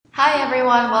Hi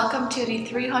everyone, welcome to the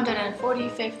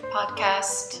 345th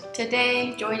podcast.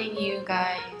 Today, joining you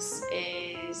guys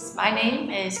my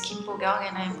name is Kim Bo-kyung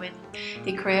and I'm with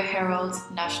the Korea Herald's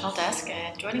National Desk,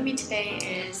 and joining me today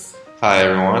is... Hi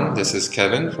everyone, this is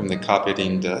Kevin from the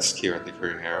copying desk here at the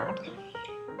Korea Herald.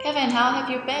 Kevin, how have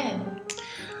you been?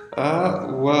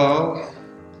 Well,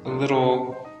 a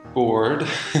little bored,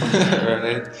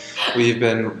 right? We've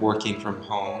been working from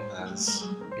home as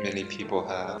many people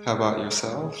have. How about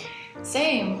yourself?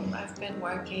 Same. I've been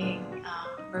working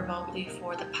remotely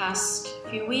for the past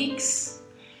few weeks.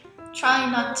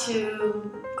 Trying not to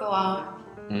go out.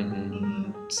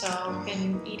 So I've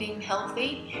been eating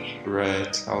healthy.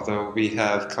 Right. Although we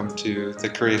have come to the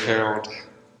Korea Herald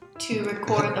to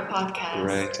record the podcast.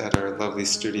 Right, at our lovely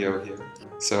studio here.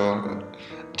 So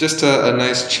just a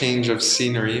nice change of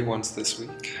scenery once this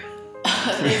week.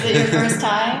 Is it your first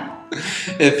time?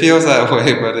 It feels that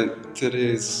way, but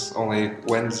today is only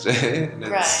Wednesday, and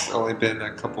it's only been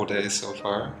a couple days so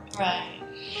far. Right.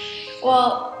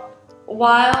 Well,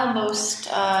 while most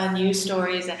news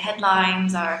stories and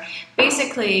headlines are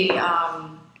basically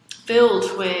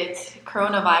filled with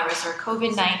coronavirus or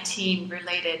COVID-19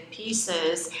 related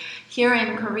pieces, here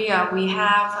in Korea we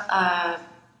have a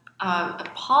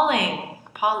appalling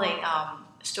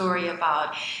story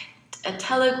about a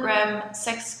Telegram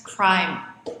sex crime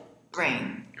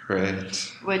ring,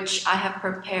 which I have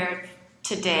prepared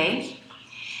today.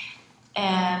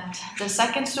 And the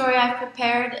second story I've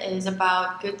prepared is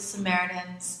about Good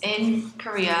Samaritans in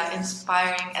Korea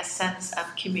inspiring a sense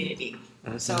of community.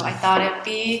 So I thought it'd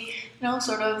be,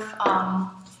 sort of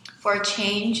for a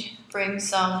change, bring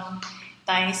some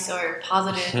nice or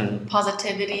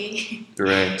positivity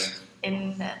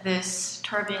in this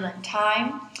turbulent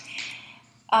time.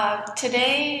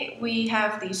 Today we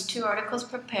have these two articles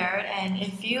prepared, and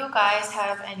if you guys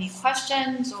have any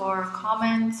questions or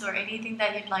comments or anything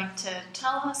that you'd like to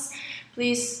tell us,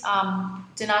 please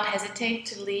do not hesitate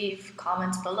to leave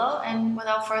comments below. And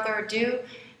without further ado,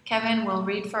 Kevin will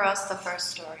read for us the first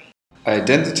story.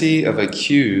 Identity of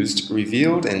accused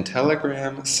revealed in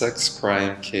Telegram sex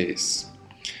crime case.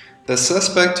 The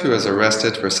suspect, who was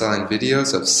arrested for selling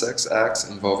videos of sex acts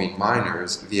involving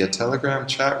minors via Telegram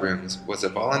chat rooms, was a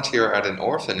volunteer at an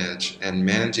orphanage and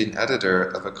managing editor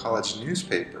of a college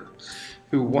newspaper,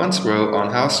 who once wrote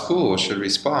on how schools should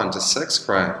respond to sex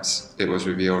crimes, it was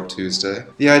revealed Tuesday.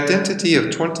 The identity of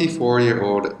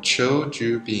 24-year-old Cho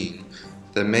Ju-bin,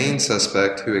 the main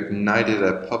suspect who ignited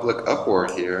a public uproar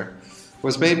here,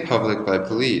 was made public by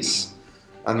police.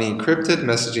 On the encrypted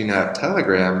messaging app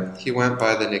Telegram, he went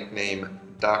by the nickname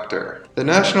Doctor. The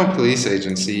National Police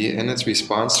Agency, in its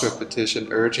response to a petition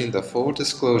urging the full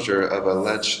disclosure of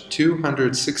alleged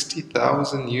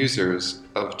 260,000 users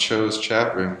of Cho's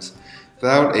chat rooms,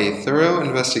 vowed a thorough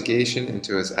investigation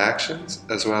into his actions,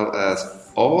 as well as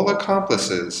all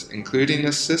accomplices, including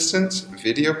assistants,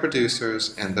 video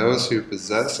producers, and those who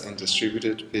possess and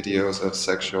distributed videos of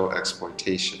sexual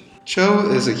exploitation. Cho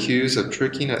is accused of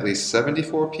tricking at least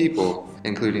 74 people,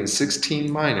 including 16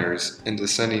 minors, into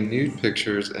sending nude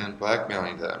pictures and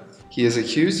blackmailing them. He is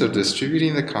accused of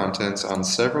distributing the contents on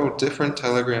several different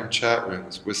Telegram chat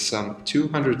rooms with some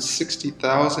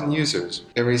 260,000 users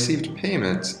and received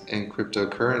payments in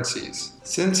cryptocurrencies.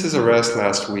 Since his arrest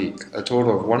last week, a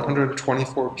total of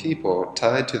 124 people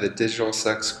tied to the digital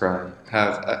sex crime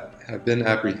have been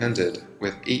apprehended,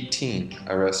 with 18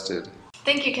 arrested.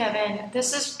 Thank you, Kevin.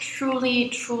 This is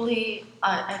truly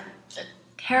a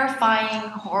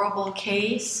terrifying, horrible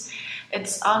case.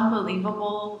 It's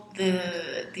unbelievable the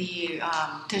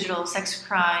digital sex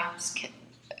crimes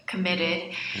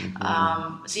committed.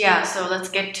 So let's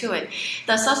get to it.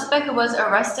 The suspect was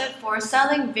arrested for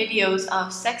selling videos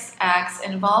of sex acts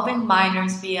involving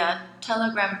minors via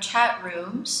Telegram chat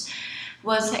rooms,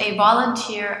 was a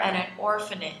volunteer at an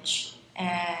orphanage.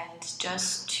 And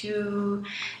just to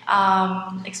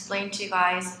explain to you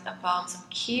guys about some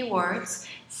keywords,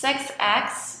 sex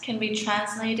acts can be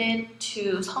translated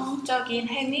to 성적인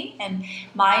행위, and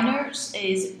minors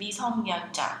is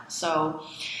미성년자. So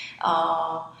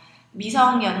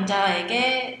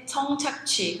미성년자에게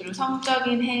성착취 그리고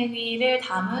성적인 행위를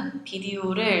담은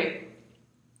비디오를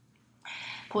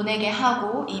보내게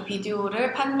하고, 이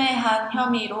비디오를 판매한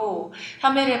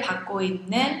혐의를 받고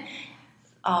있는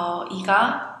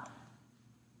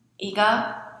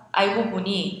이가 알고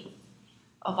보니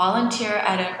volunteer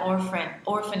at an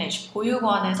orphanage,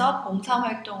 보육원에서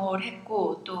봉사활동을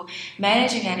했고 또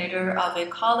managing editor of a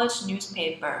college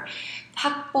newspaper,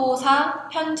 학보사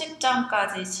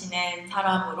편집장까지 지낸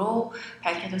사람으로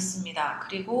밝혀졌습니다.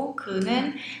 그리고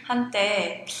그는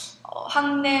한때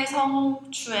학내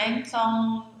성추행,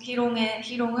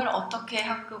 성희롱을 어떻게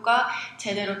학교가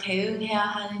제대로 대응해야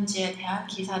하는지에 대한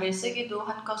기사를 쓰기도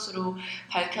한 것으로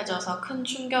밝혀져서 큰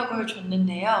충격을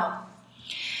줬는데요.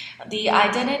 The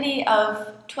identity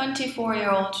of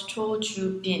 24-year-old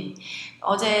조주빈.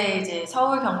 어제 이제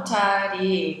서울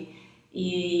경찰이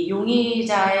이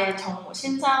용의자의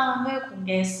신상을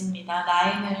공개했습니다.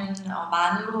 나이는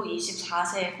만으로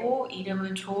 24세고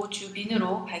이름은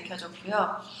조주빈으로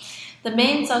밝혀졌고요. The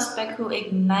main suspect who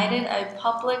ignited a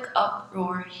public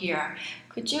uproar here.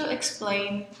 Could you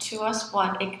explain to us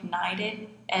what ignited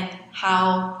and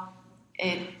how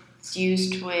it's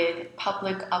used with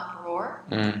public uproar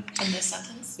in this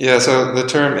sentence? Yeah, so the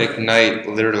term ignite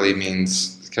literally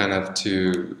means kind of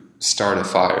to start a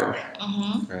fire,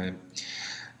 right?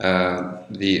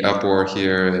 The uproar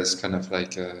here is kind of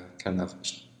like a kind of,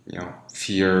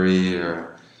 fury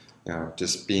or,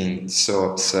 just being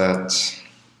so upset.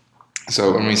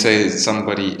 So when we say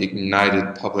somebody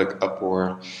ignited public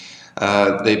uproar,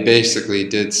 they basically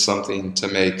did something to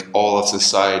make all of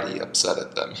society upset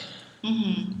at them,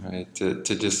 right?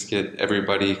 To just get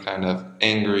everybody kind of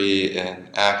angry and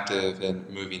active and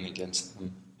moving against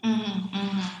them.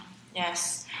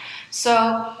 Yes.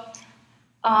 So,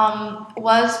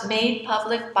 was made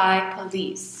public by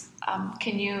police.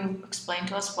 Can you explain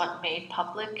to us what made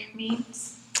public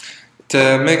means?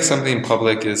 To make something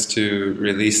public is to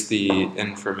release the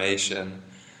information.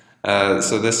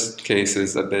 So this case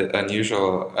is a bit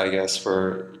unusual, I guess,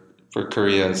 for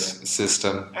Korea's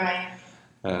system. Right.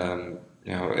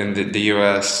 In the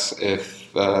U.S., if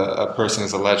a person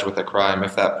is alleged with a crime,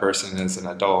 if that person is an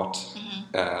adult,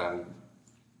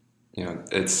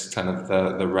 it's kind of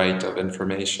the right of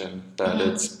information that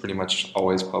it's pretty much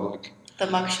always public. The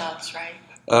mugshots, right?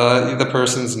 The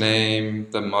person's name,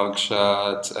 the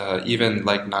mugshot, even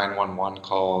like 911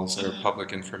 calls are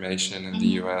public information in the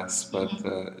U.S., but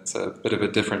it's a bit of a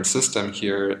different system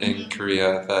here in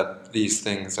Korea that these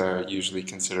things are usually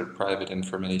considered private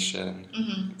information.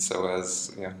 So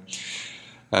as,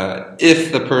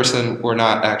 if the person were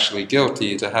not actually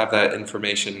guilty, to have that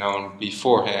information known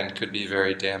beforehand could be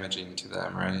very damaging to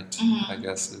them, right? I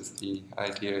guess is the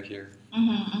idea here.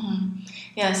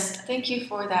 Yes, thank you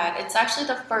for that. It's actually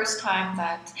the first time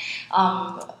that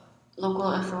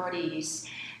local authorities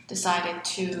decided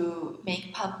to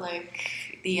make public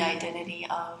the identity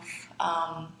of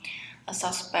a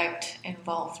suspect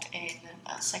involved in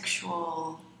a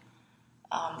sexual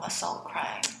assault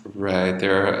crime. Right.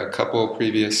 There are a couple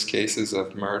previous cases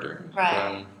of murder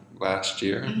from last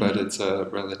year, but it's a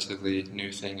relatively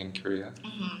new thing in Korea.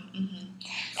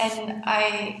 And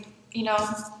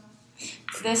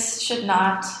this should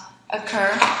not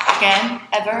occur again,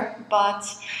 ever, but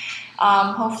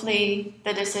hopefully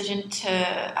the decision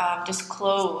to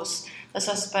disclose the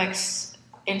suspect's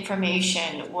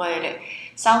information would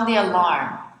sound the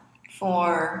alarm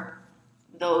for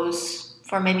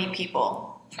many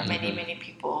people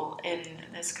in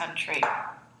this country.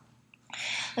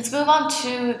 Let's move on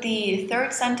to the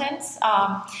third sentence.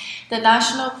 The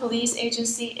National Police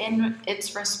Agency, in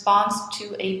its response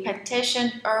to a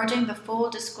petition urging the full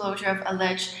disclosure of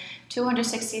alleged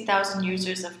 260,000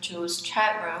 users of Joe's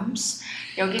chat rooms.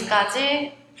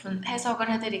 여기까지 해석을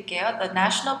해드릴게요. The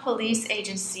National Police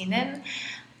Agency는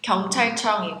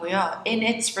경찰청이고요. In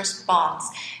its response,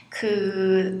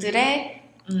 그들의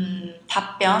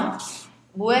답변,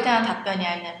 뭐에 대한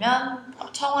답변이었냐면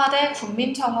청와대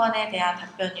국민청원에 대한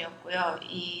답변이었고요.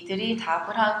 이들이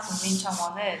답을 한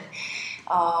국민청원은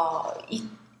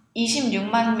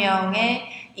 26만 명의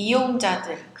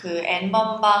이용자들, 그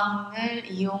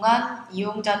N번방을 이용한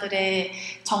이용자들의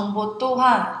정보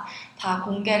또한 다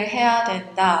공개를 해야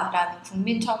된다라는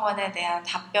국민청원에 대한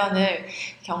답변을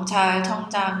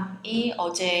경찰청장이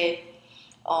어제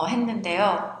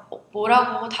했는데요.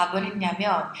 뭐라고 답을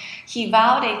했냐면 He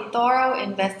vowed a thorough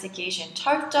investigation.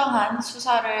 철저한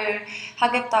수사를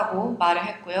하겠다고 말을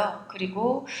했고요.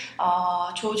 그리고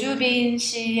조주빈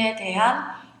씨에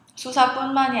대한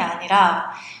수사뿐만이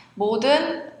아니라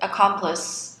모든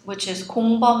accomplice, which is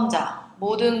공범자,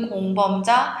 모든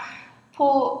공범자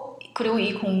그리고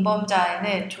이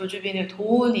공범자에는 조주빈을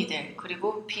도운 이들,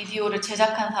 그리고 비디오를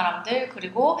제작한 사람들,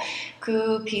 그리고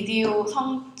그 비디오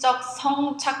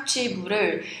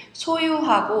성착취물을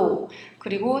소유하고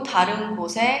그리고 다른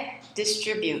곳에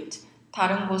distribute,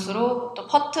 다른 곳으로 또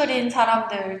퍼뜨린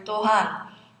사람들 또한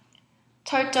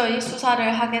철저히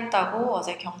수사를 하겠다고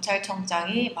어제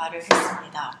경찰청장이 말을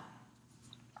했습니다.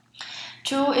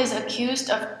 조 is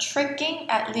accused of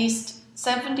tricking at least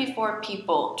 74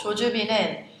 people.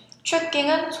 조주빈은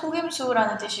tricking은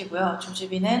속임수라는 뜻이고요.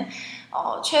 조주빈은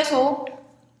최소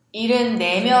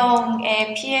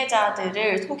 74명의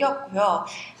피해자들을 속였고요.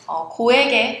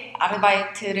 고액의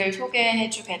아르바이트를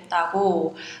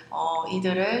소개해주겠다고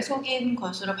이들을 속인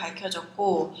것으로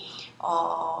밝혀졌고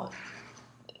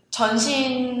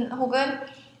전신 혹은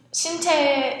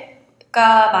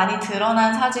신체가 많이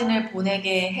드러난 사진을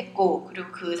보내게 했고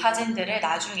그리고 그 사진들을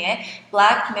나중에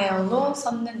blackmail로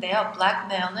썼는데요.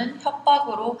 blackmail은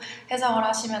협박으로 해석을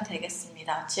하시면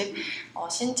되겠습니다. 즉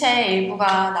신체의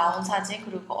일부가 나온 사진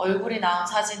그리고 얼굴이 나온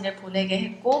사진을 보내게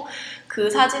했고 그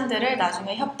사진들을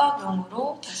나중에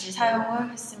협박용으로 다시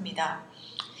사용을 했습니다.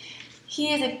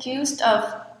 He is accused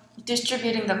of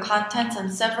distributing the contents in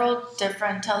several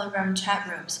different Telegram chat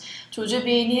rooms.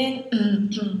 조주빈은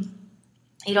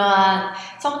이러한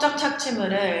성적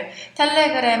착취물을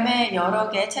텔레그램의 여러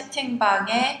개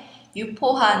채팅방에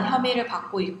유포한 혐의를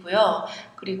받고 있고요.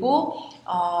 그리고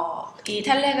이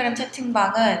텔레그램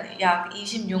채팅방은 약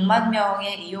 26만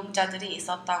명의 이용자들이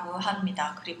있었다고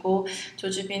합니다. 그리고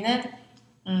조주빈은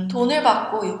돈을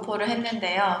받고 유포를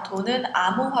했는데요. 돈은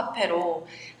암호화폐로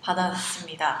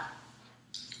받았습니다.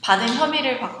 받은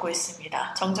혐의를 받고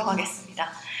있습니다. 정정하겠습니다.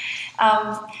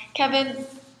 Kevin,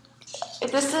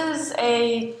 this is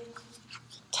a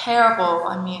terrible,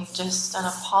 just an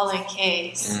appalling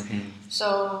case. Mm-hmm.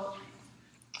 So,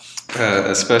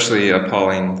 especially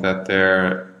appalling that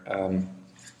there,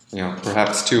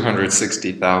 perhaps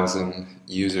 260,000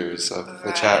 users of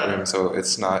the chat room. So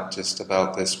it's not just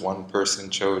about this one person,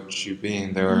 Cho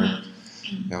Ju-bin. There were,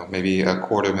 maybe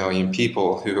 250,000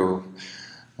 people who,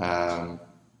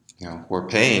 were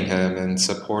paying him and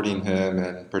supporting him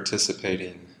and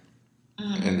participating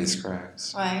in these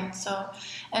crimes. Right. So,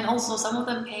 and also some of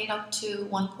them paid up to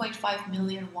 1.5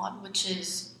 million won, which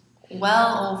is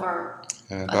well over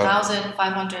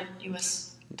 $1,500 US.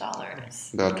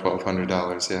 About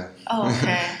 $1,200, yeah. Oh,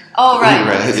 okay. Oh, right.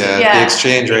 Right, yeah. The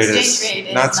exchange rate is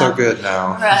not so good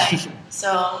now. Right.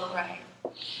 So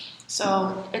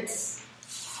it's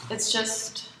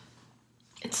just,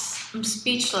 I'm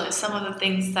speechless. Some of the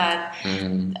things that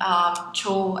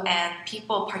Cho and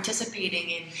people participating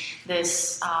in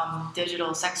this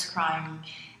digital sex crime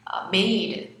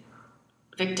made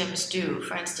victims do.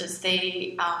 For instance,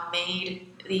 they made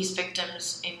these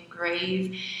victims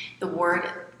engrave the word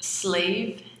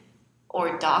slave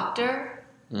or doctor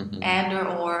and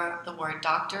or the word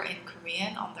doctor in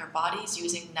Korean on their bodies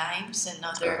using knives and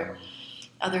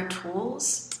other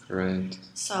tools. Right.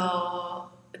 So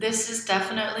this is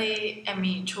definitely,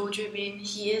 Cho Ju-bin,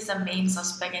 he is a main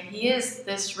suspect and he is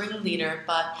this ringleader,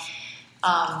 but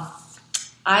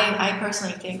I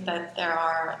personally think that there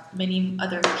are many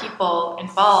other people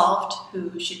involved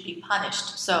who should be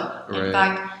punished. So, in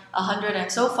fact,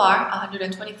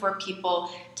 124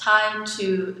 people tied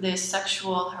to this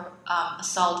sexual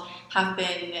assault have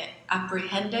been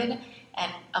apprehended,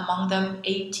 and among them,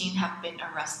 18 have been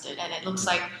arrested. And it looks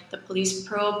like the police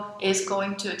probe is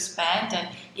going to expand, and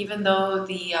even though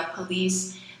the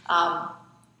police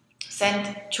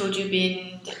sent Cho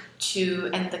Ju-bin to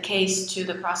end the case to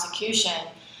the prosecution,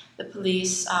 the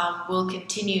police will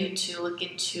continue to look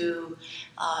into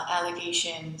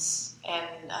allegations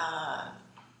and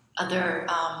other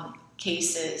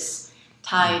cases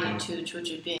tied to Cho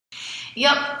Ju-bin.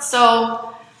 Yep,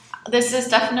 so this is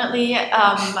definitely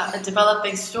a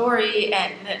developing story,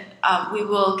 and we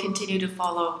will continue to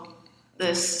follow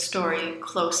this story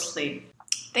closely.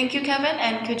 Thank you, Kevin,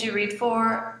 and could you read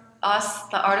for us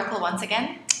the article once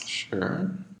again?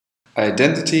 Sure.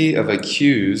 Identity of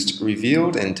accused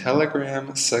revealed in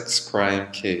Telegram sex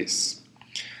crime case.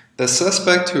 The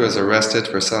suspect who was arrested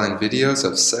for selling videos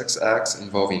of sex acts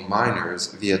involving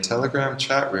minors via Telegram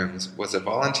chat rooms was a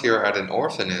volunteer at an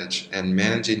orphanage and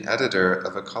managing editor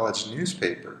of a college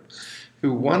newspaper,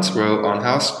 who once wrote on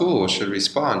how schools should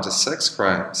respond to sex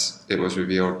crimes, it was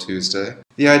revealed Tuesday.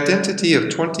 The identity of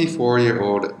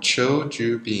 24-year-old Cho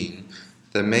Ju-bin,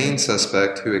 the main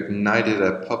suspect who ignited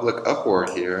a public uproar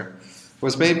here,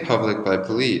 was made public by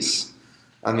police.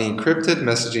 On the encrypted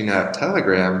messaging app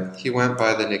Telegram, he went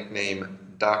by the nickname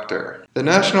Doctor. The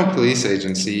National Police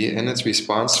Agency, in its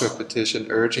response to a petition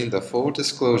urging the full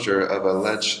disclosure of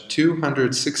alleged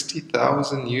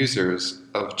 260,000 users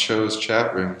of Cho's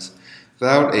chat rooms,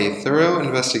 vowed a thorough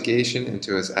investigation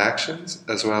into his actions,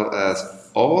 as well as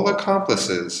all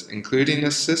accomplices, including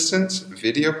assistants,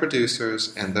 video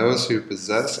producers, and those who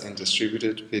possess and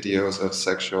distributed videos of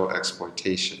sexual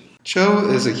exploitation. Cho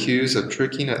is accused of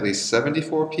tricking at least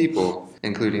 74 people,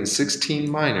 including 16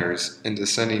 minors, into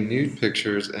sending nude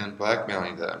pictures and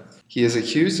blackmailing them. He is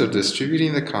accused of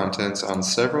distributing the contents on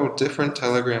several different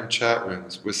Telegram chat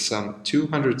rooms with some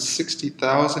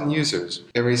 260,000 users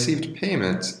and received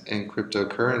payments in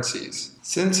cryptocurrencies.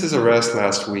 Since his arrest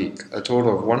last week, a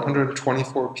total of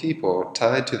 124 people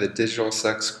tied to the digital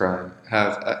sex crime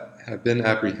have been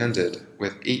apprehended,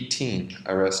 with 18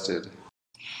 arrested.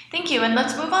 Thank you, and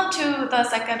let's move on to the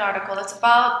second article. It's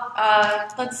about,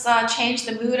 let's change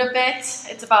the mood a bit.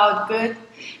 It's about good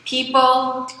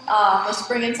people. Let's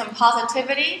bring in some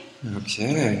positivity.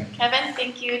 Okay. Kevin,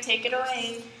 thank you. Take it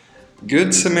away.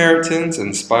 Good Samaritans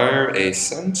inspire a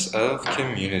sense of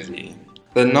community.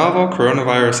 The novel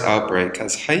coronavirus outbreak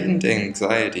has heightened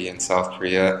anxiety in South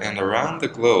Korea and around the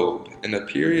globe in a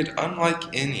period unlike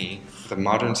any the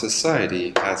modern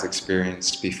society has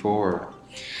experienced before.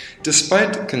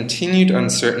 Despite continued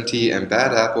uncertainty and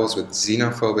bad apples with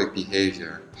xenophobic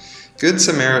behavior, Good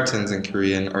Samaritans in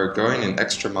Korean are going an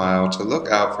extra mile to look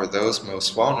out for those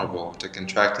most vulnerable to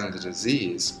contracting the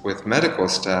disease, with medical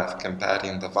staff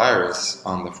combating the virus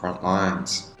on the front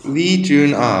lines. Lee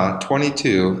Jun-ah,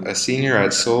 22, a senior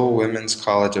at Seoul Women's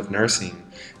College of Nursing,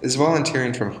 is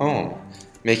volunteering from home,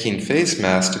 making face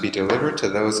masks to be delivered to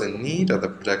those in need of the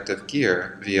protective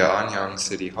gear via Anyang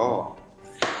City Hall.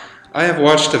 I have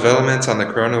watched developments on the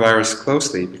coronavirus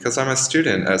closely because I'm a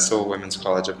student at Seoul Women's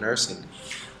College of Nursing.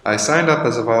 I signed up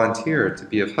as a volunteer to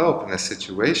be of help in this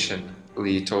situation,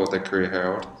 Lee told the Korea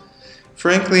Herald.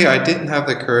 Frankly, I didn't have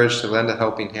the courage to lend a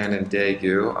helping hand in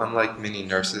Daegu, unlike many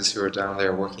nurses who are down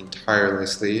there working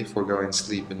tirelessly, foregoing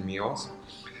sleep and meals.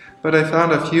 But I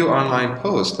found a few online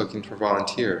posts looking for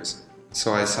volunteers,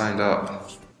 so I signed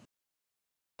up.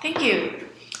 Thank you.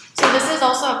 So this is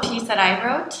also a piece that I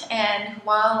wrote, and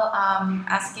while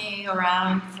asking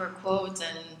around for quotes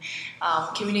and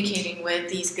communicating with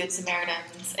these Good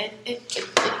Samaritans, it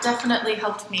definitely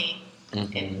helped me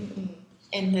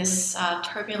in this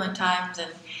turbulent times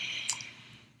and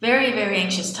very, very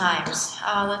anxious times.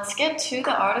 Let's get to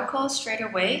the article straight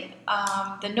away.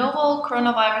 The novel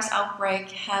coronavirus outbreak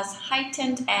has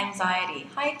heightened anxiety.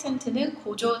 Heightened는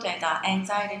고조되다,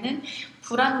 anxiety는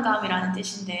불안감이라는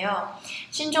뜻인데요.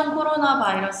 신종 코로나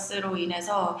바이러스로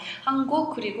인해서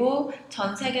한국 그리고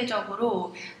전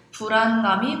세계적으로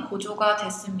불안감이 고조가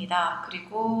됐습니다.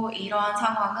 그리고 이러한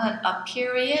상황은 a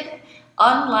period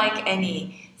unlike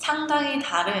any, 상당히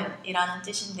다른 이라는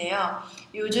뜻인데요.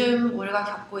 요즘 우리가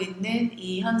겪고 있는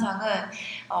이 현상은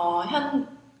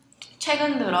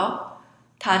최근 들어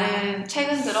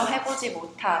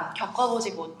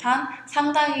겪어보지 못한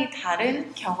상당히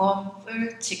다른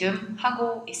경험을 지금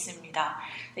하고 있습니다.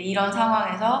 이런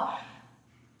상황에서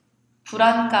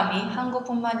불안감이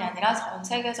한국뿐만이 아니라 전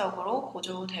세계적으로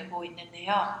고조되고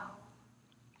있는데요.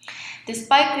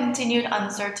 Despite continued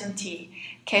uncertainty,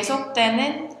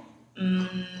 계속되는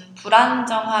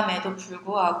불안정함에도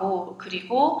불구하고,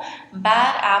 그리고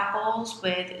bad apples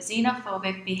with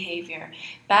xenophobic behavior.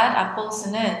 bad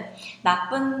apples는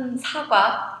나쁜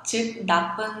사과, 즉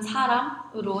나쁜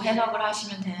사람으로 해석을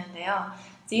하시면 되는데요.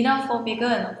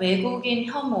 xenophobic은 외국인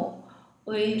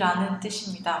혐오의라는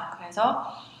뜻입니다.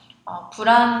 그래서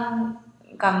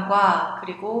불안감과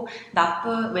그리고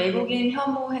나쁜 외국인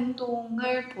혐오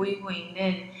행동을 보이고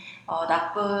있는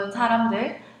나쁜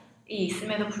사람들 이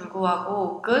있음에도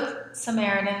불구하고 Good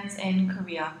Samaritans in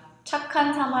Korea,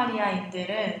 착한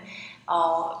사마리아인들은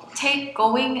take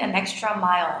going an extra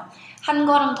mile, 한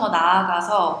걸음 더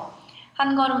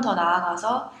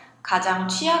나아가서 가장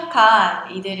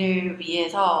취약한 이들을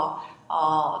위해서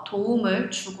도움을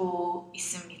주고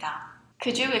있습니다.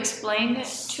 Could you explain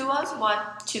to us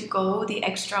what to go the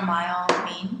extra mile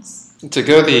means? To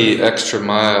go the extra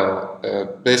mile,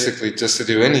 basically just to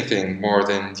do anything more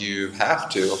than you have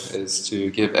to, is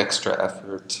to give extra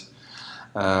effort,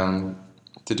 to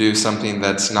do something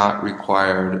that's not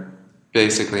required,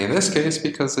 basically in this case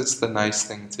because it's the nice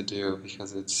thing to do,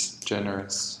 because it's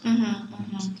generous.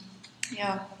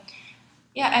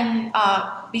 Yeah, and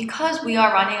because we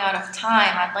are running out of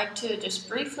time, I'd like to just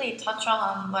briefly touch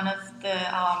on one of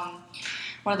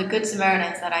the Good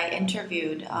Samaritans that I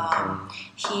interviewed.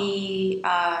 He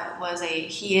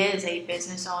is a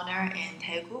business owner in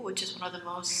Daegu, which is one of the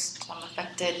most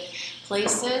affected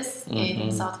places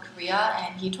in South Korea,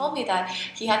 and he told me that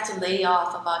he had to lay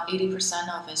off about 80%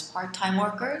 of his part-time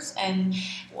workers, and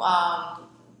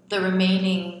the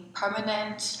remaining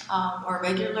permanent or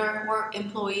regular work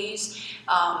employees,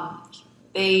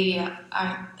 they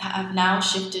have now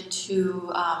shifted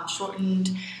to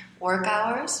shortened work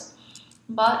hours.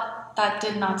 But that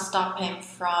did not stop him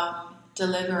from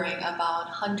delivering about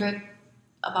 100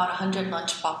 about 100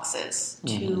 lunch boxes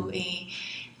to a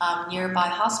nearby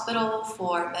hospital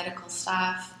for medical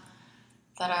staff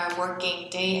that are working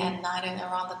day and night and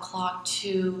around the clock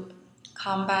to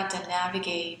combat and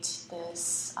navigate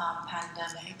this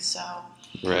pandemic. So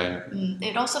Right.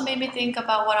 It also made me think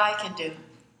about what I can do.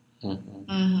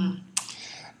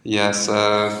 Yes,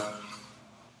 a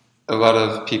lot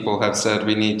of people have said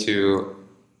we need to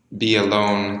be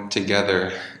alone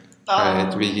together.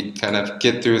 Right? We kind of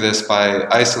get through this by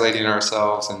isolating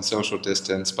ourselves and social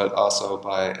distance, but also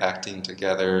by acting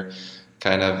together,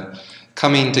 kind of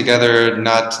coming together,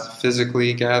 not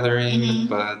physically gathering,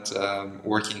 but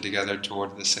working together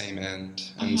toward the same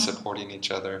end and supporting each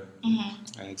other.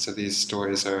 Right? So these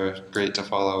stories are great to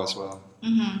follow as well.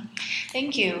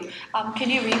 Thank you. Can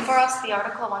you read for us the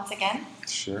article once again?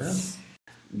 Sure.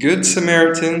 Good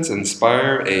Samaritans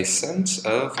inspire a sense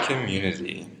of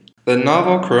community. The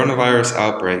novel coronavirus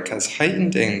outbreak has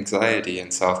heightened anxiety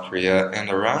in South Korea and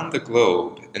around the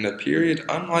globe in a period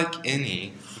unlike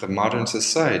any the modern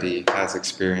society has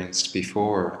experienced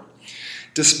before.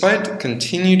 Despite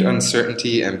continued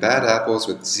uncertainty and bad apples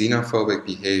with xenophobic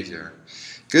behavior,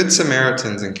 Good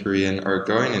Samaritans in Korean are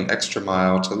going an extra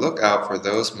mile to look out for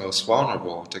those most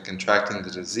vulnerable to contracting the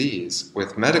disease,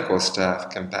 with medical staff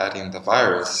combating the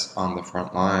virus on the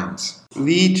front lines.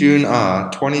 Lee Jun-ah,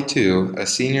 22, a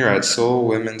senior at Seoul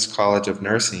Women's College of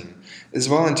Nursing, is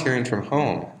volunteering from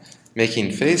home,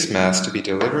 making face masks to be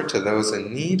delivered to those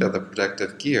in need of the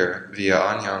protective gear via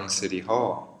Anyang City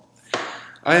Hall.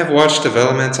 I have watched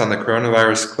developments on the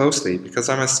coronavirus closely because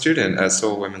I'm a student at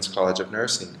Seoul Women's College of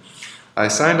Nursing. I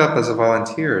signed up as a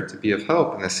volunteer to be of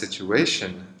help in this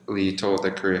situation, Lee told the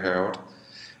Korea Herald.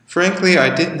 Frankly,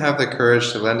 I didn't have the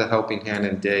courage to lend a helping hand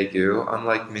in Daegu,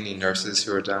 unlike many nurses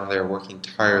who are down there working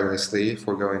tirelessly,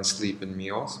 foregoing sleep and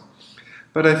meals.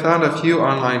 But I found a few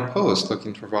online posts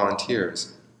looking for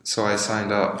volunteers, so I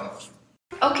signed up.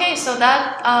 Okay, so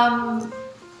that's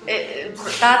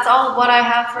all what I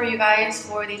have for you guys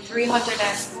for the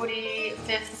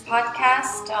 345th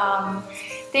podcast.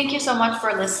 Thank you so much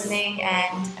for listening,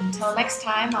 and until next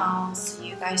time, I'll see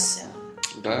you guys soon.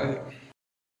 Bye.